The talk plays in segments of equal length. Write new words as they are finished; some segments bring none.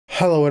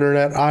Hello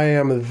Internet, I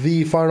am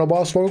the final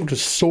boss. Welcome to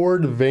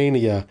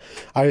SwordVania.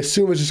 I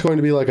assume it's just going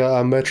to be like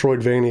a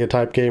Metroidvania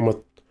type game with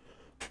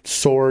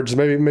swords,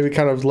 maybe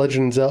kind of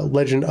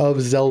Legend of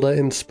Zelda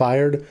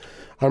inspired.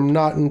 I'm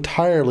not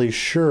entirely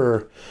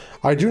sure.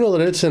 I do know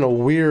that it's in a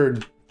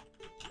weird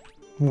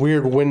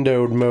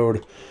windowed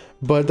mode,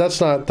 but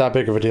that's not that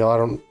big of a deal. I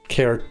don't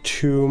care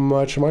too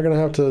much. Am I gonna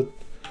have to...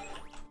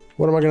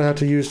 What am I gonna have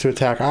to use to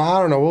attack?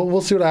 I don't know.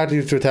 We'll see what I have to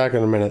use to attack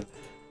in a minute.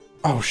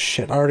 Oh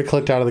shit, I already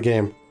clicked out of the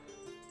game.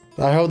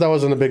 I hope that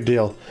wasn't a big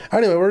deal.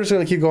 Anyway, we're just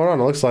gonna keep going on,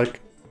 it looks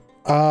like.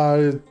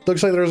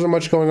 Looks like there isn't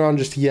much going on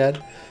just yet.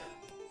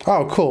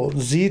 Oh, cool.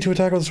 Z to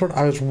attack with the sword?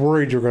 I was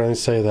worried you were gonna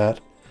say that.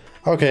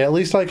 Okay, at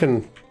least I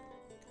can...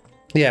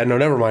 Yeah, no,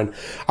 never mind.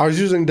 I was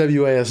using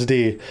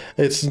WASD.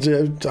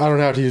 I don't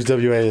have to use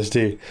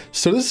WASD.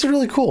 So this is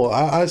really cool.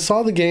 I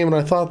saw the game and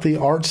I thought the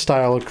art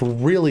style looked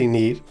really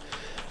neat.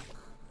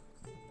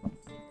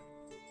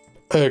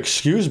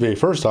 Excuse me,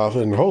 first off,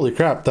 and holy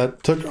crap,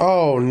 that took...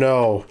 Oh,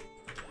 no.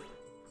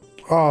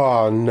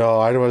 Oh, no,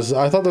 I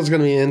thought that was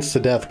going to be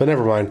insta-death, but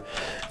never mind.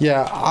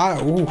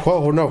 Yeah,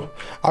 whoa, no.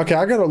 Okay,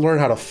 I gotta learn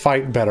how to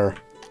fight better.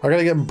 I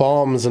gotta get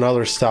bombs and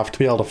other stuff to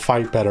be able to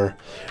fight better.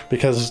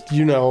 Because,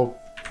 you know,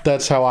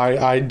 that's how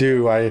I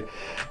do.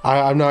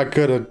 I'm not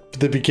good at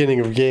the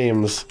beginning of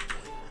games.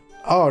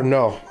 Oh,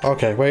 no.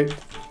 Okay, wait.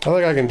 I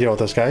think I can deal with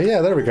this guy.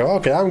 Yeah, there we go.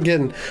 Okay, I'm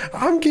getting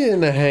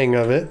the hang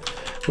of it.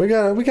 We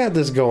got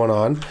this going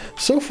on.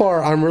 So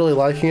far, I'm really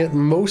liking it.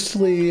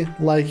 Mostly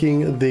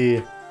liking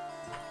the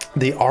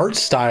art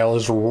style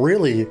is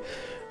really,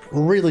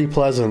 really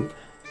pleasant.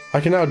 I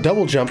can now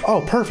double jump.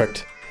 Oh,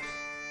 perfect.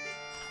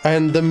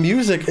 And the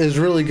music is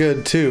really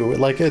good too.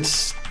 Like it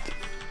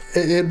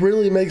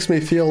really makes me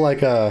feel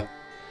like I'm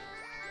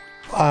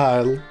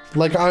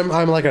like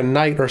a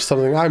knight or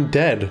something. I'm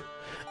dead.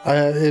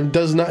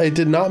 It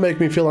did not make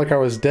me feel like I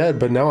was dead,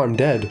 but now I'm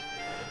dead.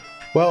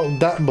 Well,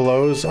 that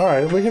blows. All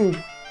right, we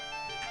can...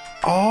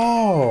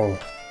 Oh,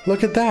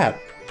 look at that.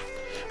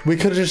 We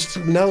could just,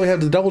 now we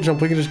have the double jump,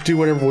 we can just do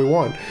whatever we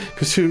want.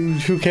 Because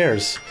who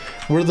cares?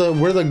 We're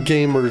the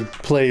gamer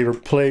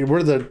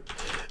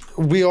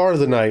we are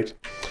the knight.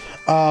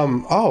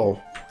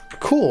 Oh,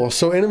 cool.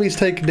 So enemies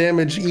take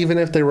damage even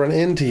if they run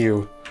into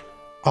you.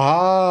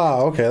 Ah,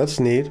 okay, that's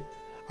neat.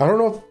 I don't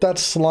know if that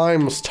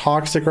slime's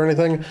toxic or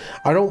anything.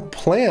 I don't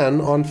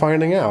plan on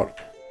finding out.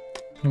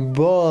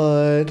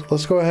 But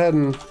let's go ahead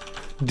and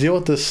deal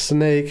with this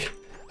snake.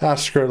 Ah,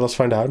 screw it, let's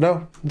find out.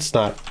 No, it's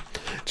not.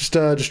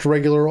 Just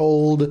regular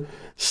old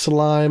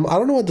slime. I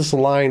don't know what this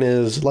line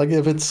is, like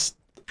if it's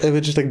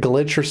just a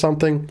glitch or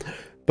something,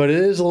 but it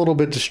is a little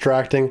bit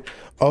distracting.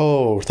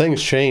 Oh,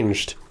 things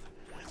changed.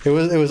 It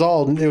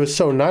was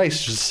so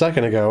nice just a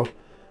second ago.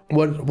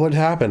 What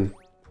happened?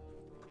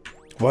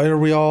 Why are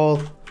we all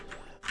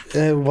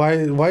why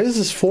is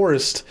this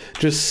forest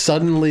just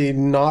suddenly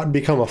not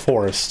become a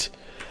forest?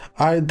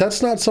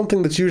 That's not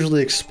something that's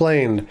usually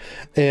explained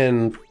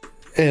in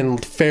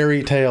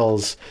fairy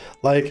tales.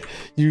 Like,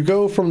 you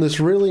go from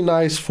this really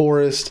nice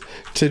forest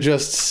to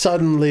just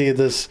suddenly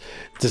this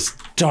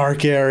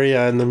dark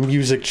area and the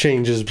music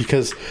changes,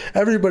 because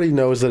everybody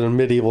knows that in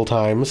medieval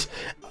times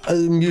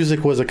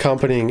music was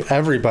accompanying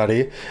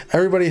everybody.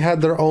 Everybody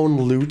had their own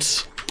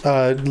lutes.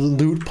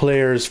 Lute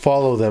players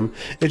follow them.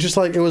 It's just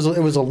like it was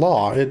a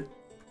law. It's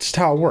just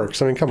how it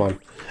works. I mean, come on,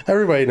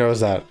 everybody knows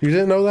that. You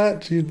didn't know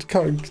that?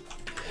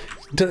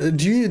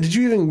 Did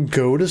you even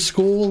go to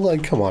school?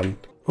 Like, come on.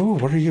 Ooh,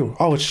 what are you?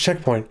 Oh, it's a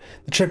checkpoint.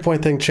 The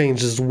checkpoint thing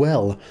changed as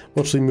well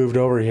once we moved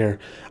over here.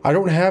 I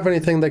don't have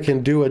anything that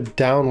can do a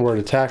downward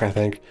attack, I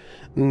think.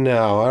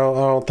 No, I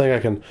don't think I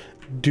can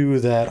do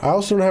that. I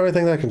also don't have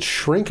anything that can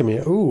shrink me.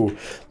 Ooh,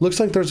 looks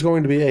like there's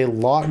going to be a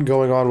lot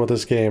going on with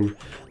this game.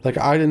 Like,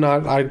 I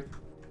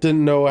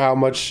didn't know how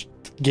much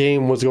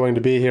game was going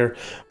to be here.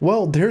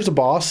 Well, here's a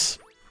boss.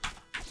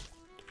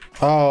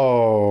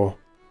 Oh.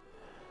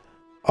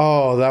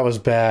 Oh, that was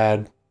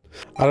bad.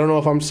 I don't know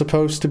if I'm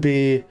supposed to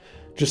be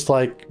just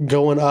like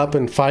going up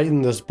and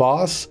fighting this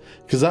boss,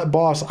 because that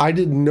boss I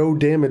did no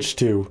damage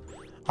to.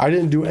 I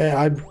did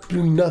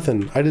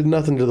nothing. I did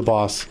nothing to the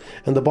boss,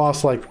 and the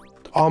boss like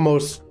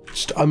almost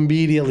just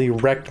immediately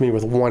wrecked me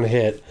with one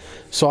hit.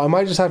 So I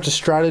might just have to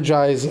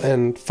strategize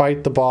and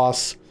fight the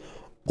boss,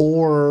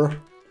 or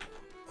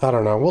I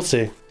don't know. We'll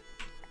see.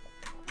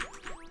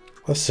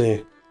 Let's see.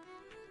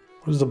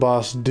 What does the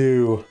boss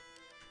do?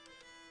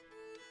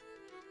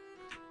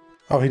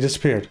 Oh, he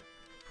disappeared.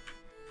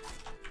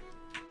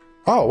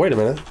 Oh, wait a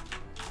minute.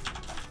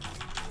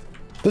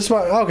 This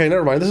might... Okay,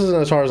 never mind. This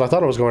isn't as hard as I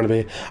thought it was going to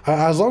be.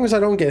 As long as I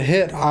don't get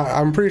hit,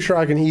 I'm pretty sure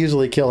I can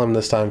easily kill him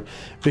this time.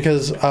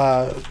 Because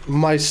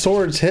my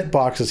sword's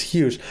hitbox is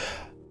huge.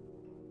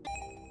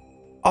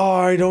 Oh,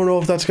 I don't know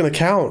if that's going to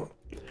count.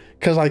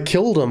 Because I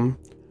killed him.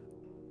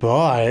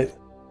 But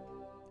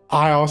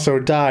I also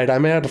died. I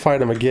may have to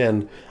fight him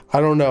again. I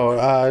don't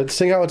know.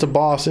 Seeing how it's a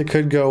boss, it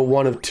could go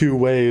one of two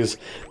ways.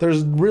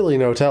 There's really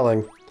no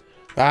telling.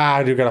 Ah,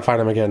 I do gotta fight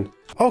him again.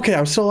 Okay,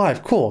 I'm still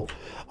alive. Cool.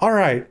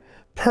 Alright.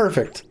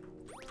 Perfect.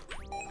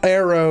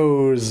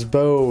 Arrows.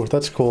 Bow.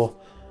 That's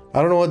cool.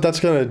 I don't know what that's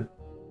gonna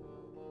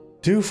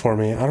do for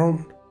me. I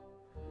don't...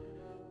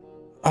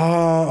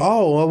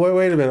 oh,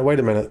 wait a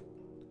minute.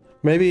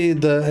 Maybe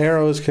the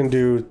arrows can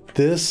do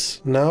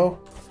this? No?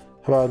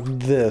 How about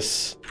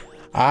this?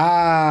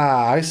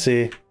 Ah, I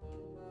see.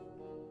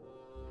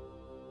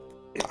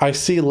 I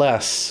see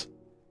less.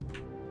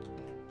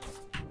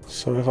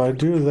 So if I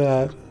do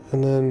that,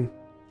 and then...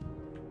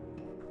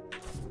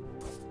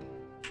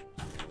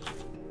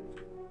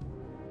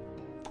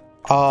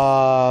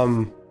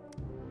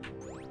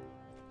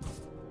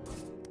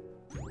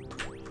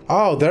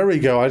 Oh, there we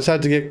go. I just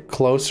had to get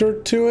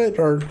closer to it,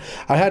 or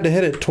I had to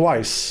hit it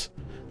twice.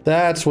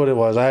 That's what it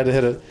was. I had to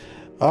hit it.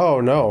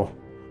 Oh, no.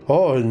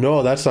 Oh,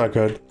 no, that's not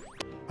good.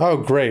 Oh,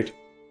 great.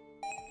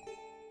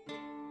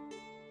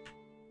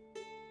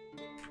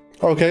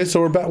 Okay,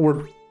 so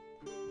we're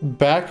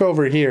back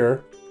over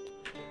here.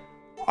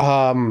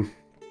 Not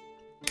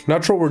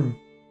sure we're...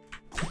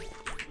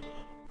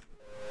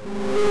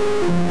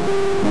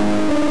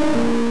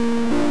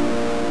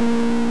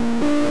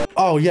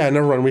 Oh yeah,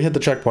 never mind. We hit the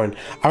checkpoint.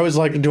 I was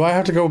like, do I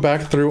have to go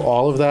back through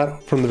all of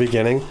that from the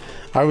beginning?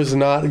 I was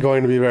not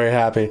going to be very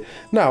happy.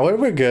 No,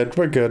 we're good.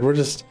 We're good. We're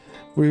just...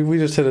 We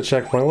just hit a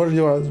checkpoint. What do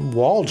you want?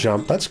 Wall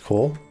jump. That's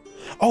cool.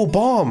 Oh,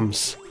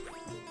 bombs.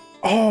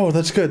 Oh,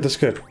 that's good. That's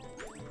good.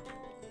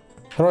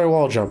 How do I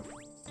wall jump?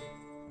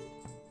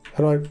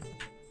 How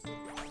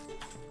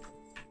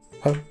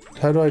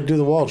do I do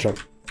the wall jump?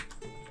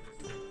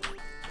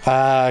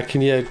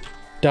 Can you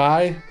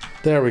die?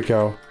 There we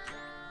go.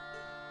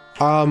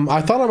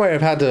 I thought I might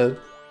have had to,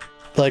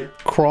 like,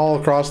 crawl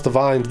across the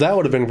vines. That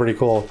would have been pretty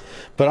cool.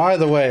 But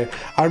either way,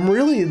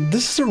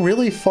 this is a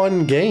really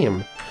fun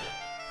game.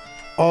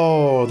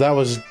 Oh, that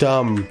was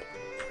dumb.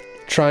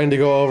 Trying to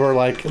go over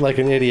like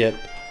an idiot.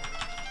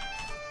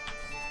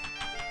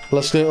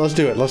 Let's do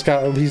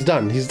it. He's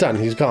done.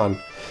 He's gone.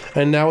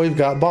 And now we've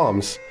got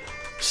bombs.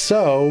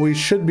 So we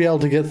should be able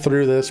to get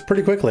through this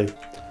pretty quickly.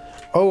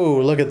 Oh,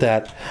 look at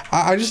that.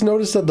 I just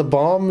noticed that the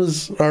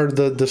bombs, or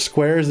the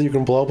squares that you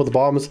can blow up with the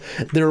bombs,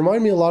 they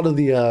remind me a lot of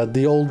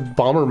the old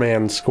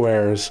Bomberman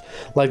squares.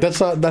 Like,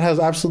 that has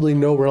absolutely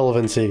no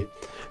relevancy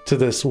to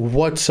this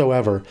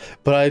whatsoever.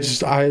 But I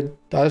just thought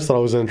it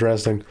was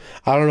interesting.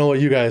 I don't know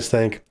what you guys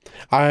think.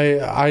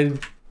 I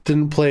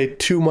didn't play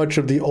too much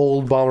of the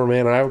old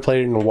Bomberman, and I haven't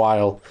played it in a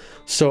while.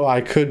 So I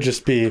could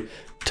just be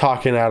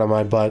talking out of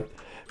my butt.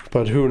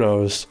 But who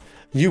knows?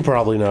 You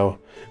probably know.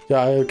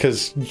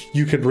 Because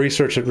you could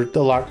research it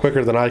a lot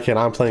quicker than I can.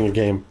 I'm playing a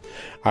game.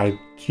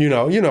 You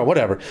know,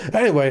 whatever.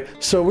 Anyway,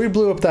 so we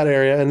blew up that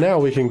area, and now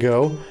we can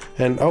go,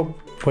 and, oh,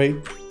 wait,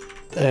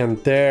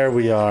 and there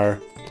we are.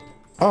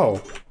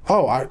 Whoa,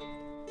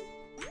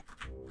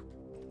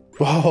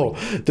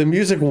 the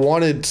music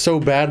wanted so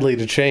badly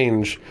to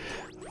change.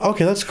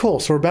 Okay, that's cool.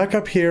 So we're back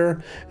up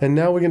here, and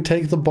now we can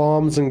take the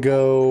bombs and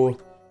go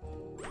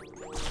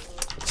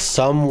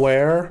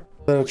somewhere.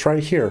 Then it's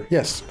right here.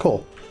 Yes,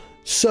 cool.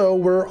 So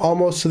we're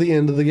almost to the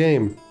end of the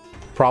game.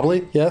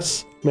 Probably,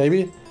 yes,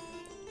 maybe.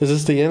 Is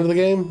this the end of the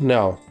game?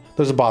 No,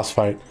 there's a boss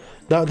fight.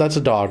 No, that's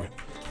a dog.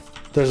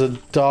 There's a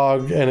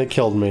dog and it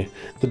killed me.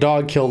 The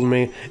dog killed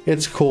me.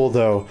 It's cool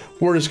though.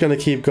 We're just gonna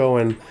keep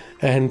going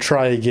and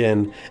try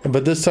again.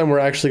 But this time we're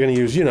actually gonna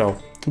use, you know,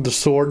 the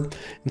sword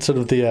instead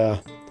of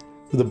the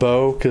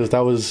bow,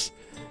 because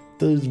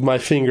my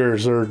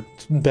fingers are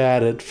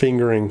bad at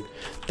fingering.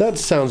 That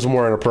sounds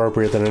more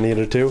inappropriate than it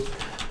needed to.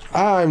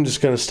 I'm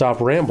just gonna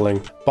stop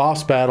rambling.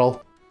 Boss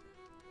battle.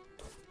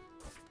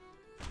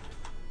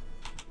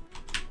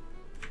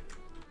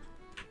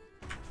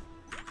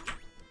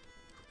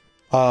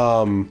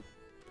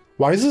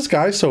 Why is this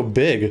guy so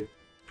big?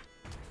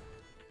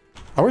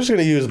 I was just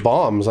gonna use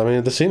bombs. I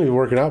mean, this seemed to be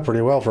working out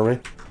pretty well for me.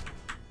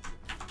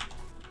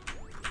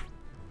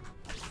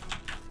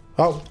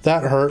 Oh,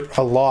 that hurt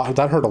a lot.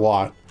 That hurt a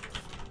lot.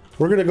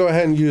 We're gonna go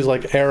ahead and use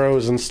like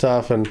arrows and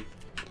stuff and...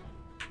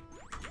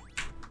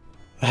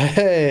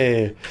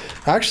 Hey,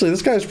 actually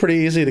this guy's pretty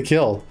easy to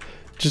kill,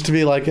 just to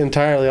be like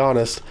entirely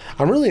honest.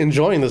 I'm really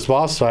enjoying this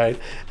boss fight.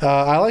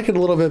 I like it a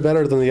little bit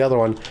better than the other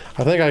one.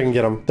 I think I can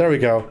get him. There we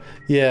go.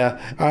 Yeah,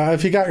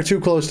 if he got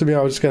too close to me,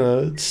 I was just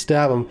gonna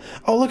stab him.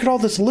 Oh, look at all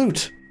this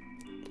loot.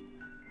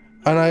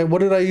 And what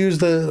did I use?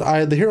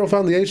 The hero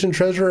found the ancient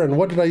treasure, and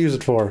what did I use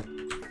it for?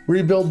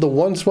 Rebuild the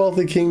once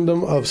wealthy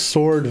kingdom of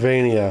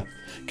SwordVania.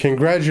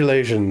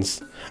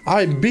 Congratulations.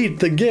 I beat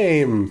the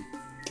game.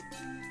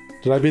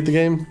 Did I beat the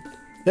game?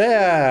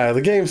 Yeah,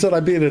 the game said I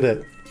beat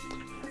it.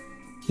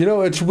 You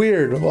know, it's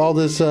weird. All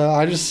this,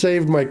 I just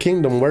saved my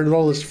kingdom. Where did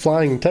all this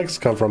flying text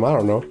come from? I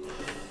don't know.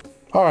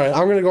 Alright,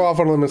 I'm gonna go off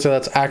on a limb and say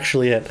that's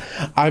actually it.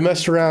 I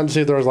messed around to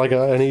see if there was like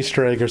an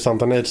Easter egg or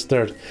something. It's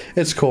there.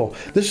 It's cool.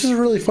 This is a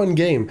really fun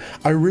game.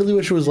 I really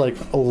wish it was like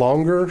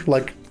longer.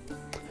 Like,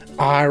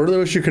 I really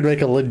wish you could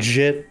make a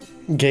legit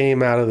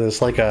game out of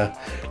this. Like a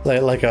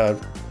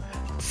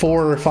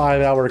 4 or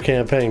 5 hour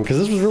campaign, because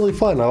this was really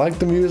fun. I like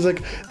the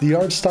music, the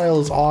art style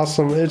is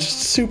awesome. It's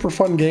just a super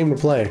fun game to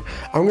play.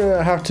 I'm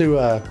gonna have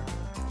to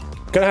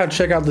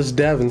check out this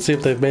dev and see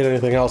if they've made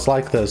anything else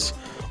like this,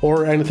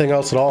 or anything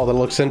else at all that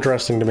looks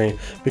interesting to me,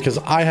 because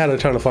I had a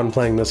ton of fun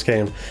playing this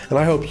game, and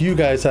I hope you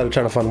guys had a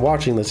ton of fun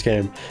watching this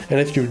game. And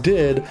if you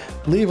did,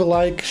 leave a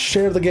like,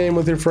 share the game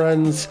with your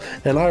friends,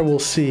 and I will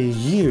see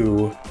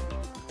you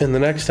in the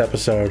next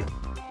episode.